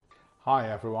Hi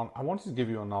everyone, I wanted to give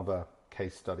you another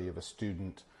case study of a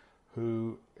student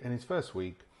who in his first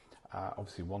week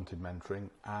obviously wanted mentoring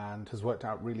and has worked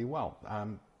out really well.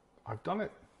 I've done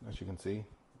it, as you can see,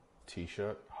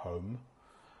 t-shirt, home,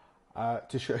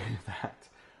 to show you that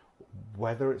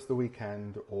whether it's the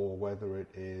weekend or whether it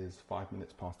is 5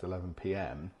 minutes past 11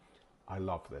 p.m, I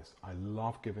love this. I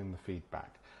love giving the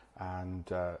feedback, and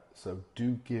so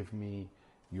do give me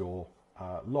your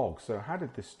log. So how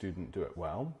did this student do it?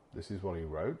 Well, this is what he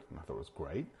wrote, and I thought it was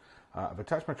great. I've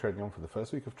attached my trading on for the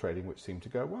first week of trading, which seemed to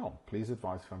go well. Please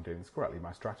advise if I'm doing this correctly.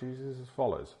 My strategy is as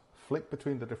follows. Flick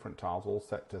between the different tiles, all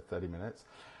set to 30 minutes.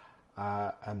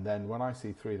 And then when I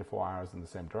see 3 to 4 hours in the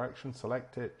same direction,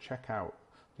 select it, check out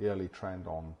the early trend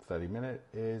on 30-minute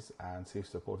is, and see if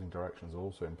supporting directions are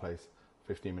also in place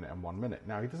 15-minute and 1 minute.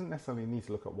 Now, he doesn't necessarily need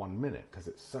to look at 1 minute because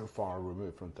it's so far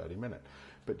removed from 30-minute.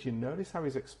 But you notice how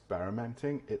he's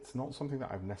experimenting. It's not something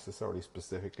that I've necessarily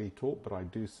specifically taught, but I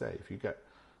do say if you get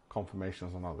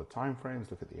confirmations on other time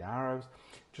frames, look at the arrows,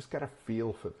 just get a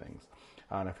feel for things.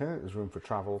 And if there's room for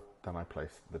travel, then I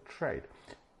place the trade.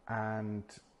 And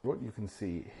what you can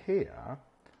see here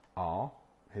are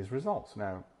his results.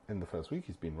 Now, in the first week,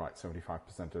 he's been right 75%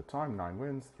 of the time, 9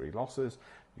 wins, 3 losses.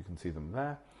 You can see them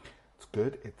there. It's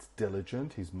good, it's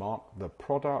diligent. He's marked the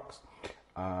products.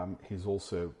 He's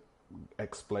also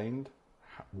explained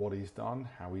what he's done,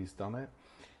 how he's done it.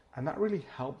 And that really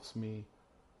helps me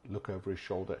look over his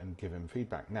shoulder and give him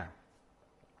feedback. Now,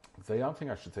 the other thing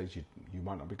I should say is you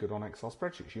might not be good on Excel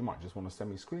spreadsheets. You might just want to send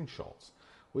me screenshots,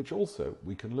 which also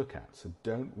we can look at. So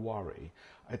don't worry.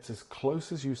 It's as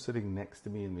close as you sitting next to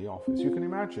me in the office. You can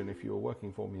imagine if you were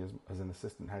working for me as an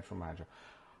assistant hedge fund manager,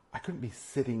 I couldn't be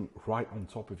sitting right on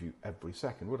top of you every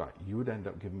second, would I? You would end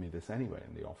up giving me this anyway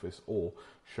in the office, or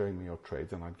showing me your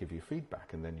trades, and I'd give you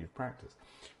feedback and then you'd practice.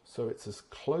 So it's as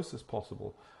close as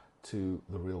possible to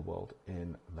the real world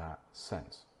in that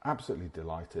sense. Absolutely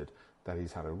delighted that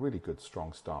he's had a really good,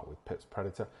 strong start with Pitt's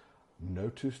Predator. No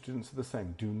two students are the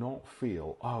same. Do not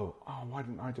feel, oh, why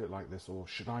didn't I do it like this? Or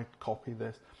should I copy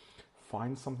this?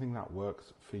 Find something that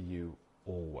works for you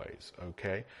always,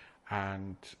 okay?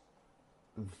 And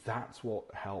that's what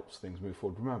helps things move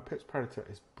forward. Remember, Pitt's Predator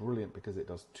is brilliant because it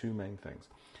does 2 main things.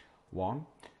 One,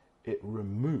 it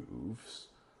removes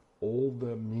all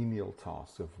the menial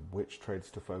tasks of which trades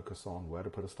to focus on, where to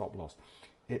put a stop loss.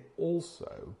 It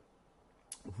also,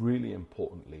 really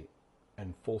importantly,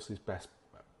 enforces best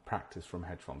practice from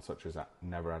hedge funds, such as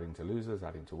never adding to losers,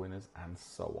 adding to winners, and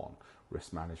so on.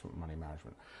 Risk management, money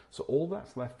management. So all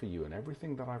that's left for you, and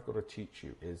everything that I've got to teach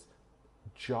you, is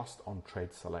just on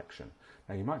trade selection.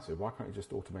 Now you might say, why can't you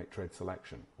just automate trade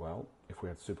selection? Well, if we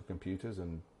had supercomputers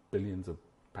and billions of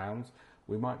pounds,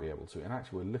 we might be able to. And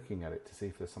actually we're looking at it to see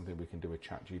if there's something we can do with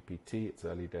ChatGPT. It's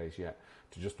early days yet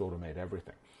to just automate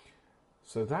everything.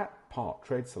 So that part,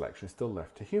 trade selection, is still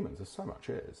left to humans. There's so much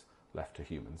is left to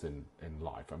humans in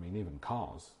life. I mean, even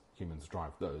cars, humans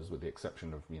drive those, with the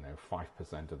exception of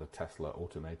 5% of the Tesla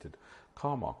automated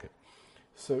car market.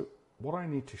 So what I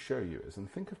need to show you is,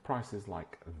 and think of prices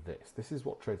like this. This is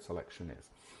what trade selection is.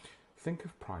 Think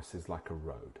of prices like a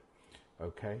road,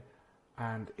 okay?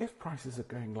 And if prices are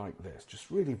going like this,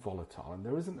 just really volatile, and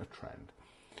there isn't a trend,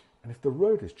 and if the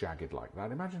road is jagged like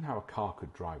that, imagine how a car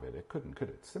could drive it. It couldn't, could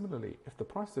it? Similarly, if the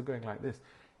prices are going like this,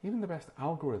 even the best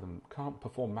algorithm can't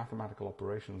perform mathematical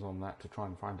operations on that to try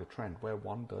and find a trend where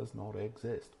one does not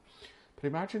exist. But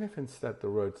imagine if instead the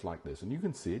road's like this, and you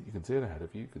can see it ahead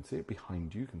of you, you can see it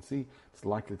behind you, you can see it's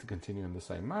likely to continue in the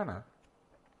same manner,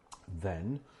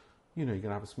 then you're going to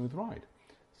have a smooth ride.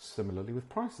 Similarly with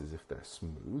prices, if they're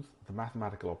smooth, the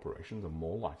mathematical operations are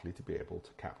more likely to be able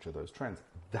to capture those trends.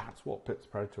 That's what Pitt's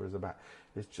Predator is about.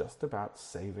 It's just about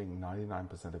saving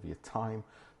 99% of your time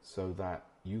so that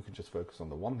you can just focus on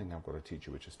the one thing I've got to teach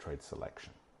you, which is trade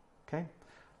selection. Okay?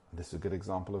 And this is a good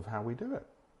example of how we do it.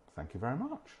 Thank you very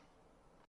much.